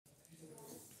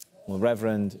Well,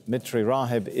 Reverend Mitri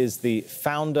Raheb is the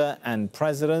founder and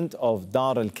president of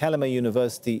al-Kalima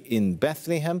University in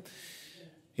Bethlehem.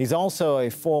 He's also a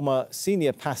former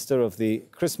senior pastor of the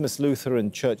Christmas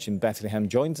Lutheran Church in Bethlehem.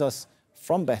 Joins us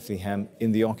from Bethlehem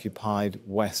in the occupied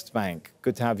West Bank.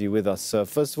 Good to have you with us, sir.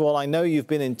 First of all, I know you've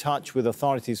been in touch with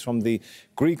authorities from the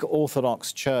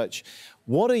Greek-Orthodox Church.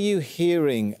 What are you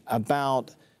hearing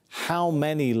about how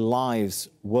many lives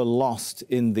were lost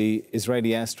in the Israeli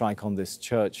airstrike on this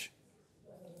church?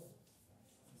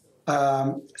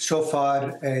 So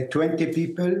far, 20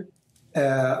 people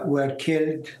were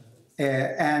killed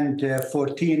and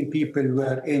 14 people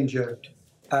were injured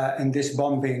in this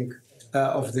bombing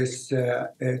of this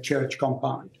church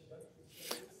compound.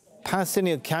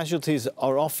 Palestinian casualties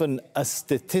are often a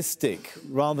statistic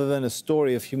rather than a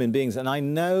story of human beings. And I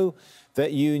know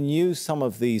that you knew some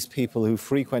of these people who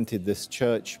frequented this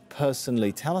church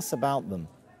personally. Tell us about them.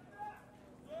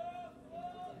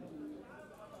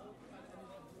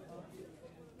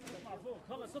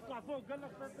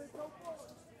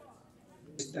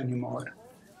 Anymore.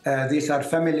 These are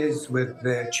families with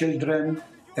children.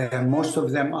 Most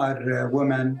of them are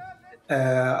women.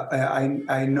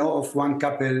 I know of one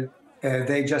couple.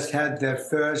 They just had their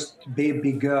first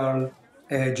baby girl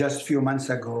just a few months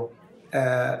ago.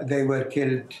 They were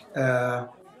killed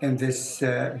in this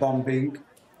bombing.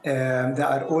 There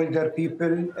are older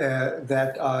people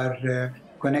that are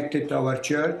connected to our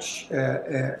church,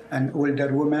 an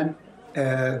older woman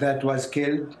that was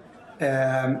killed.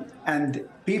 And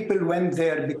people went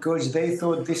there because they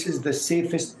thought this is the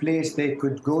safest place they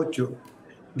could go to.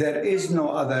 There is no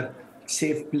other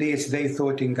safe place, they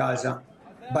thought, in Gaza.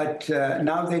 But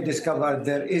now they discovered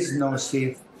there is no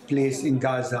safe place in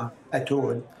Gaza at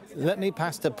all. Let me,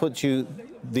 Pastor, put you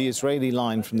the Israeli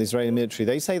line from the Israeli military.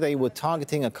 They say they were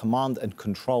targeting a command and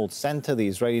control center. The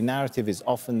Israeli narrative is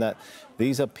often that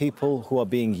these are people who are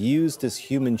being used as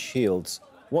human shields.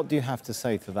 What do you have to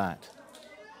say to that?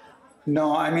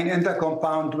 No, I mean, in the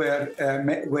compound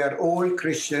where all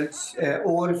Christians,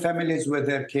 all families with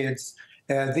their kids,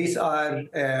 these are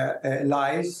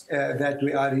lies that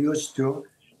we are used to.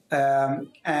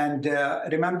 And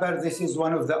remember, this is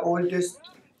one of the oldest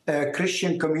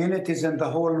Christian communities in the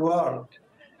whole world.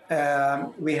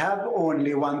 We have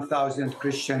only 1,000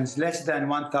 Christians, less than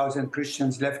 1,000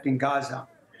 Christians left in Gaza.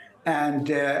 And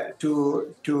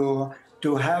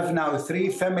to have now 3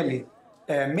 families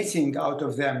missing out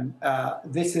of them,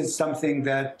 this is something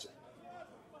that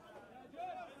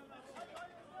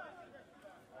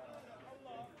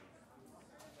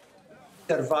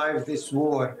survived this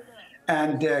war.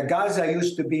 And Gaza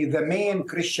used to be the main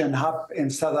Christian hub in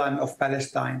southern of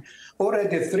Palestine.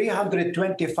 Already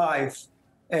 325,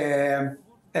 there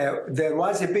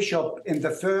was a bishop in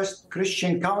the first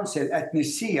Christian council at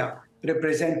Nicaea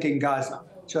representing Gaza.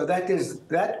 So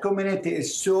that community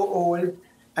is so old.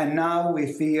 And now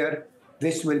we fear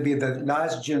this will be the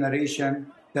last generation,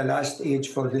 the last age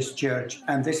for this church.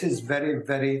 And this is very,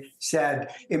 very sad.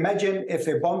 Imagine if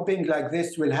a bombing like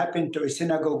this will happen to a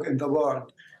synagogue in the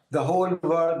world. The whole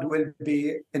world will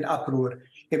be in uproar.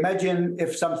 Imagine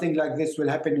if something like this will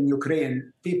happen in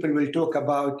Ukraine. People will talk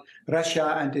about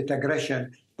Russia and its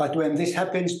aggression. But when this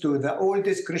happens to the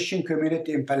oldest Christian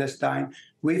community in Palestine,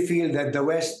 we feel that the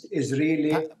West is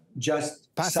really just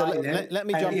Pastor, let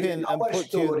me jump in and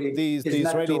put you the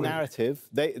Israeli narrative.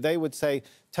 They would say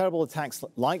terrible attacks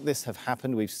like this have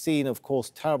happened. We've seen, of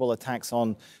course, terrible attacks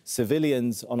on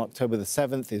civilians on October the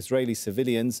 7th, Israeli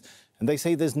civilians. And they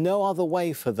say there's no other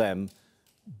way for them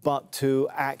but to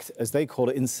act, as they call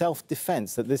it, in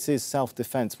self-defense, that this is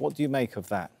self-defense. What do you make of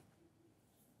that?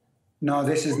 No,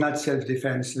 this is not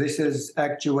self-defense. This is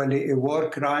actually a war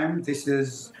crime. This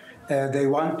is, they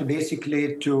want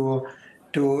basically to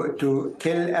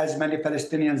kill as many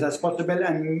Palestinians as possible.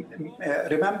 And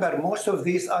remember, most of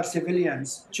these are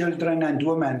civilians, children and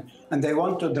women, and they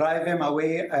want to drive them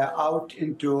away out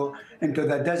into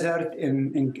the desert,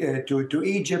 to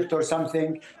Egypt or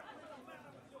something.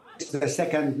 It's the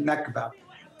second Nakba.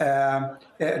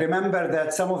 Remember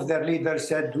that some of their leaders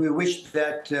said, we wish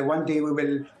that one day we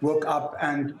will wake up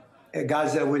and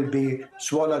Gaza will be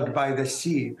swallowed by the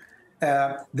sea.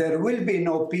 There will be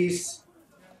no peace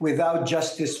without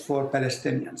justice for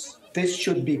Palestinians. This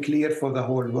should be clear for the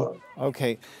whole world.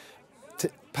 Okay.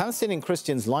 Palestinian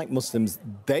Christians, like Muslims,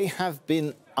 they have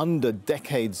been under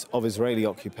decades of Israeli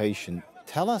occupation.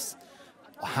 Tell us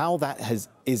how that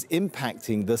is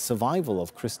impacting the survival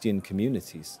of Christian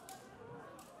communities.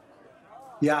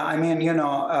 Yeah, I mean, you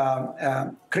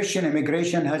know, Christian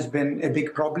immigration has been a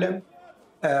big problem.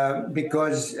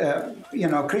 Because, you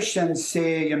know, Christians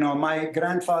say, you know, my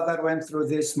grandfather went through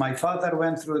this, my father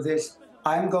went through this.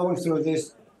 I'm going through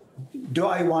this. Do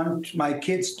I want my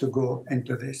kids to go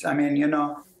into this? I mean, you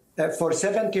know, for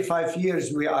 75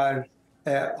 years, we are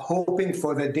hoping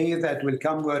for the day that will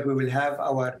come where we will have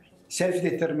our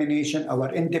self-determination,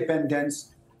 our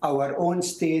independence, our own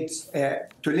states,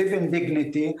 to live in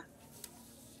dignity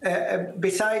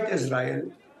beside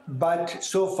Israel. But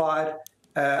so far,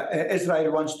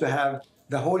 Israel wants to have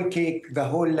the whole cake, the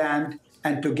whole land,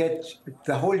 and to get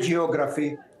the whole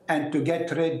geography, and to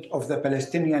get rid of the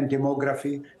Palestinian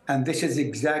demography. And this is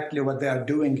exactly what they are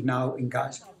doing now in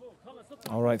Gaza.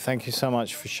 All right. Thank you so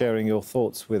much for sharing your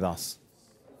thoughts with us.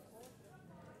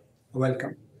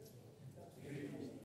 Welcome.